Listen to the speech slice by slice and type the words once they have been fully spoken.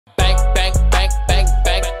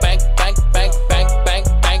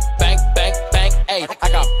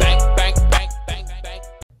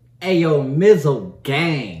Ayo, Mizzle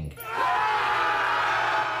gang.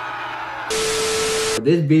 For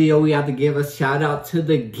this video, we have to give a shout out to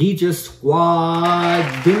the Ghidra squad.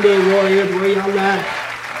 Dende Warriors, where y'all at?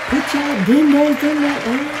 Put your Dendes in the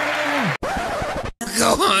air.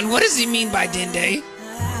 Gohan, what does he mean by Dende?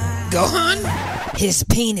 Gohan? His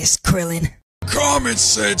penis, Krillin. Common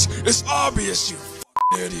sense, it's obvious, you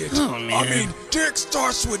idiot. Oh, man. I mean, Dick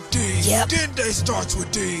starts with D. Yep. Dende starts with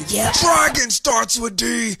D. Yep. Dragon starts with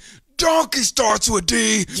D. Donkey starts with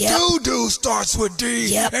D. Yep. Doo-doo starts with D.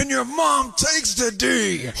 Yep. And your mom takes the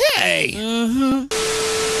D. Hey!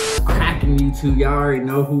 Cracking you two, y'all already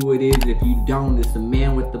know who it is. If you don't, it's the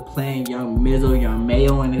man with the plan, Young Mizzle, Young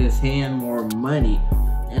Mayo in his hand, more money.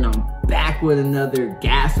 And I'm back with another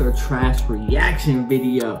gas or trash reaction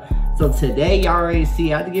video. So today, y'all already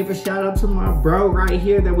see, I have to give a shout out to my bro right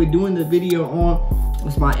here that we're doing the video on.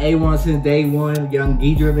 It's my A1 since day one, Young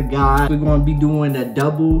GhidraTheGod. We're going to be doing a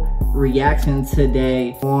double reaction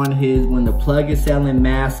today on his When the Plug is Selling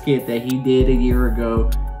mask skit that he did a year ago.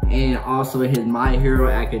 And also his My Hero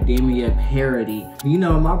Academia parody. You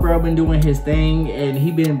know, my bro been doing his thing and he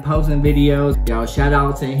been posting videos. Y'all shout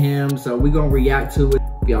out to him. So we're gonna react to it.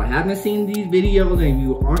 If y'all haven't seen these videos and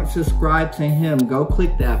you aren't subscribed to him, go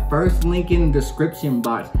click that first link in the description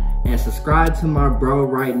box and subscribe to my bro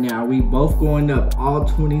right now. We both going up all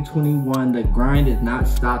 2021. The grind is not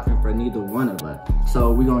stopping for neither one of us.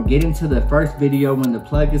 So we're gonna get into the first video When the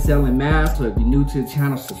Plug is Selling masks. So if you're new to the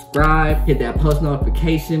channel, subscribe, hit that post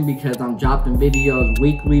notification because I'm dropping videos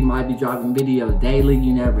weekly, might be dropping videos daily,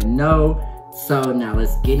 you never know. So now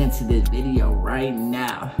let's get into this video right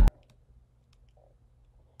now.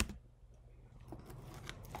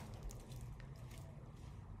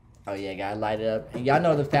 Oh yeah, gotta light it up. And y'all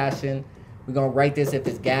know the fashion. We're gonna rate this if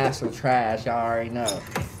it's gas or trash. Y'all already know.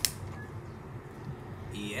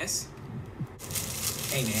 Yes.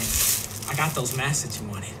 Hey man, I got those masks that you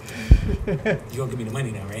wanted. You gonna give me the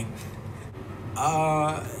money now, right?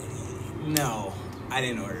 No, I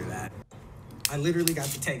didn't order that. I literally got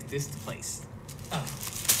the text, this is the place.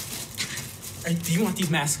 Hey, do you want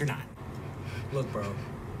these masks or not? Look, bro,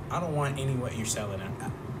 I don't want any what you're selling.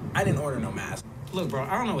 I didn't order no mask. Look, bro,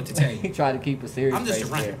 I don't know what to tell you. He tried to keep a serious. I'm just a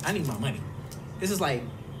face runner. there. I need my money. This is like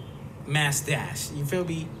mask dash. You feel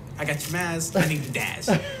me? I got your mask. I need the dash.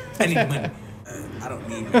 I need money. I don't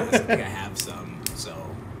need masks. I think I have some. So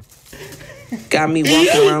Got me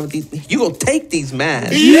walking around with these. You gonna take these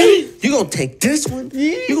masks? You gonna take this one?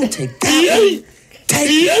 You gonna take that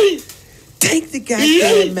one? Take the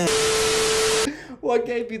goddamn mask. What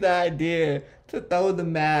gave you the idea to throw the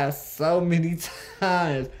mask so many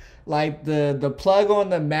times? Like the plug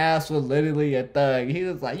on the mask was literally a thug. He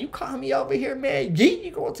was like, "You call me over here, man? Yeet,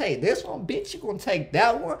 you gonna take this one, bitch? You gonna take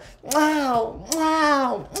that one? Wow,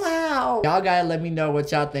 wow, wow." Y'all gotta let me know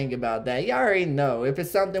what y'all think about that. Y'all already know. If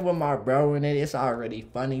it's something with my bro in it, it's already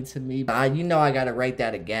funny to me. You know I gotta rate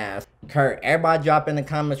that a gas. Kurt, everybody drop in the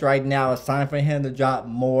comments right now. It's time for him to drop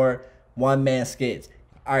more one-man skits.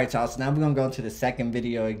 Alright, y'all, so now we're gonna go to the second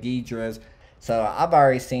video of Ghidra's. So I've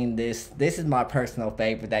already seen this. This is my personal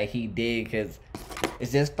favorite that he did because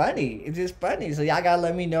it's just funny. It's just funny. So y'all gotta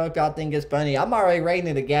let me know if y'all think it's funny. I'm already rating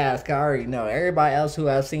it a gas, cause I already know. Everybody else who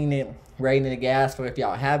has seen it, rating it a gas. So if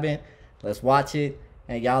y'all haven't, let's watch it.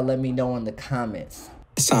 And y'all let me know in the comments.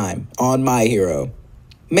 It's time on My Hero.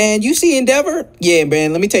 Man, you see Endeavor? Yeah,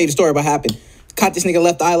 man, let me tell you the story about what happened. Caught this nigga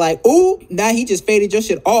left eye like, ooh, now he just faded your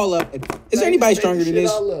shit all up. Is there anybody stronger than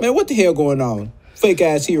this? Man, what the hell going on? Fake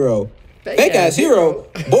ass hero. Fake ass hero?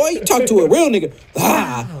 Boy, you talk to a real nigga.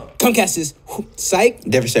 Come catch this. Psych.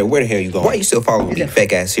 Never said, where the hell you going? Why you still following me,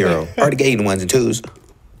 fake ass hero? Already gave you the ones and twos.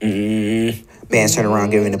 Man's turn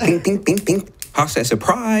around giving a ping, ping, ping, ping. Hawk said,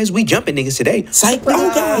 surprise, we jumping niggas today. Psych.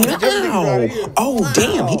 Oh, God. Ow. Oh,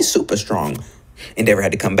 damn, he's super strong. Endeavor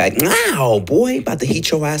had to come back. Wow, boy, about to heat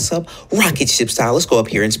your ass up. Rocket ship style. Let's go up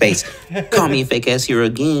here in space. Call me a fake ass hero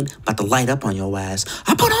again. About to light up on your ass.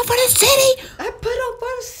 I put on for the city.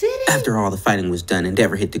 After all the fighting was done,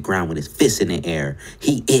 Endeavor hit the ground with his fists in the air.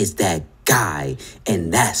 He is that guy,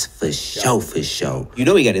 and that's for show, for show. You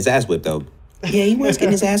know he got his ass whipped, though. Yeah, he was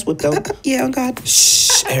getting his ass whipped, though. Yeah, on God.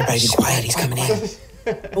 Shh, everybody be quiet. He's coming in.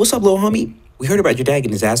 What's up, little homie? We heard about your dad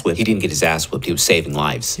getting his ass whipped. He didn't get his ass whipped. He was saving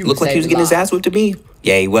lives. Looked like he was getting his ass whipped to me.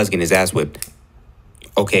 Yeah, he was getting his ass whipped.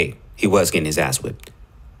 Okay, he was getting his ass whipped.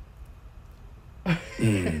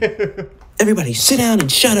 Everybody sit down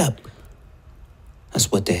and shut up. That's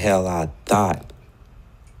what the hell I thought.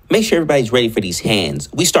 Make sure everybody's ready for these hands.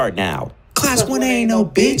 We start now. Class 1A ain't no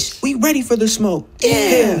bitch. We ready for the smoke.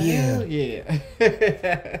 Yeah. Hell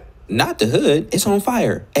yeah. Not the hood. It's on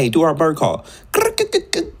fire. Hey, do our bird call.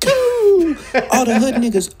 All the hood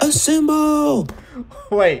niggas assemble.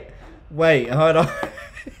 Wait, hold on.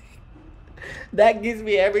 That gets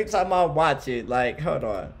me every time I watch it. Like, hold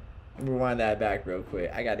on. Rewind that back real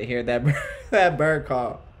quick. I gotta hear that that bird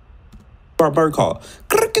call. Our bird call.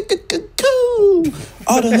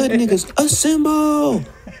 All the hood niggas assemble.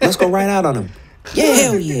 Let's go right out on them. Yeah,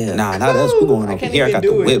 hell yeah. Nah, not us. We're going over here. I got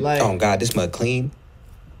the whip. Like, oh God, this mud clean.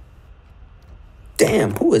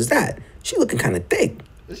 Damn, who is that? She looking kind of thick.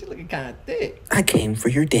 she looking kind of thick. I came for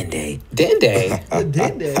your dende. Dende.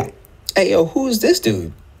 Dende. Hey, yo, who is this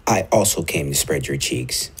dude? I also came to spread your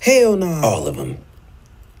cheeks. Hell no. All of them.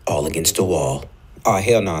 All against the wall. Oh,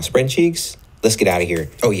 hell no. Spread cheeks? Let's get out of here.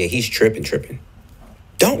 Oh yeah, he's tripping.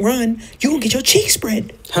 Don't run. You gonna get your cheeks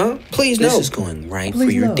spread. Huh? Please This no. is going right for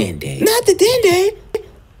your dende. Not the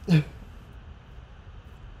dende.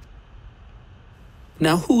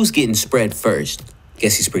 Now who's getting spread first?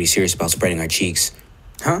 Guess he's pretty serious about spreading our cheeks.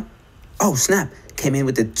 Huh? Oh snap. Came in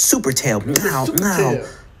with the super tail. Now.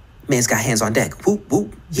 Man's got hands on deck. Whoop,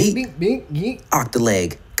 whoop. Yeet. Yeet. Arc the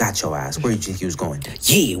leg. Got your ass. Where did you think he was going?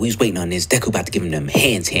 Yeah, we was waiting on this. Deku about to give him them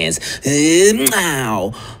hands.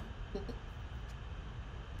 Now.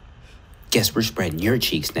 Guess we're spreading your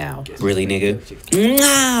cheeks now. Really, nigga?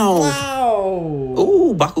 Now. Wow.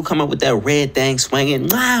 Ooh, Baku come up with that red thing swinging.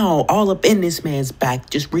 Wow, all up in this man's back.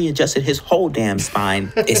 Just readjusted his whole damn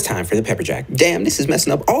spine. It's time for the pepper jack. Damn, this is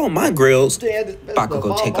messing up all my grills. Baku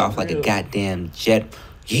go take off like a goddamn jet.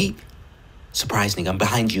 Yeet. Surprise, nigga, I'm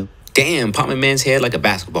behind you. Damn, pop my man's head like a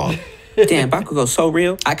basketball. Damn, Bakugo's so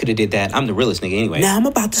real. I could have did that. I'm the realest nigga anyway. Now I'm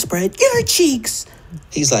about to spread your cheeks.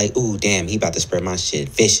 He's like, ooh, damn, he about to spread my shit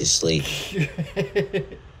viciously.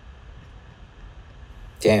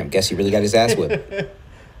 Damn, guess he really got his ass whipped.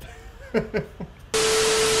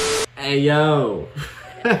 Hey, yo.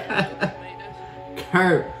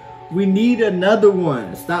 Kurt, we need another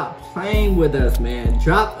one. Stop playing with us, man.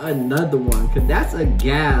 Drop another one, because that's a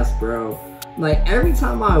gas, bro. Like, every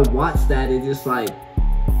time I watch that, it's just like,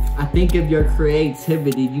 I think of your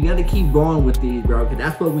creativity. You got to keep going with these, bro, because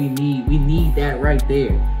that's what we need. We need that right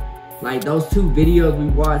there. Like, those 2 videos we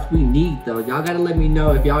watched, we need those. Y'all got to let me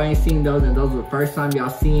know if y'all ain't seen those and those were the first time y'all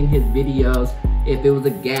seen his videos. If it was a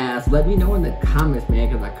gas, let me know in the comments, man,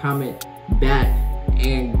 because I comment back.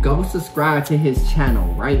 And go subscribe to his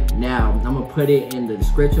channel right now. I'm going to put it in the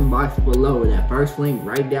description box below. That first link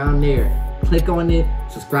right down there. Click on it,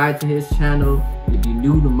 subscribe to his channel. If you're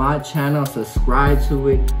new to my channel, subscribe to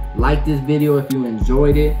it. Like this video if you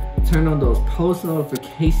enjoyed it. Turn on those post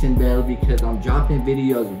notification bells because I'm dropping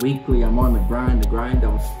videos weekly. I'm on the grind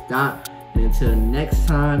don't stop. And until next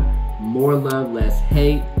time, more love, less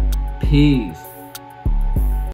hate. Peace.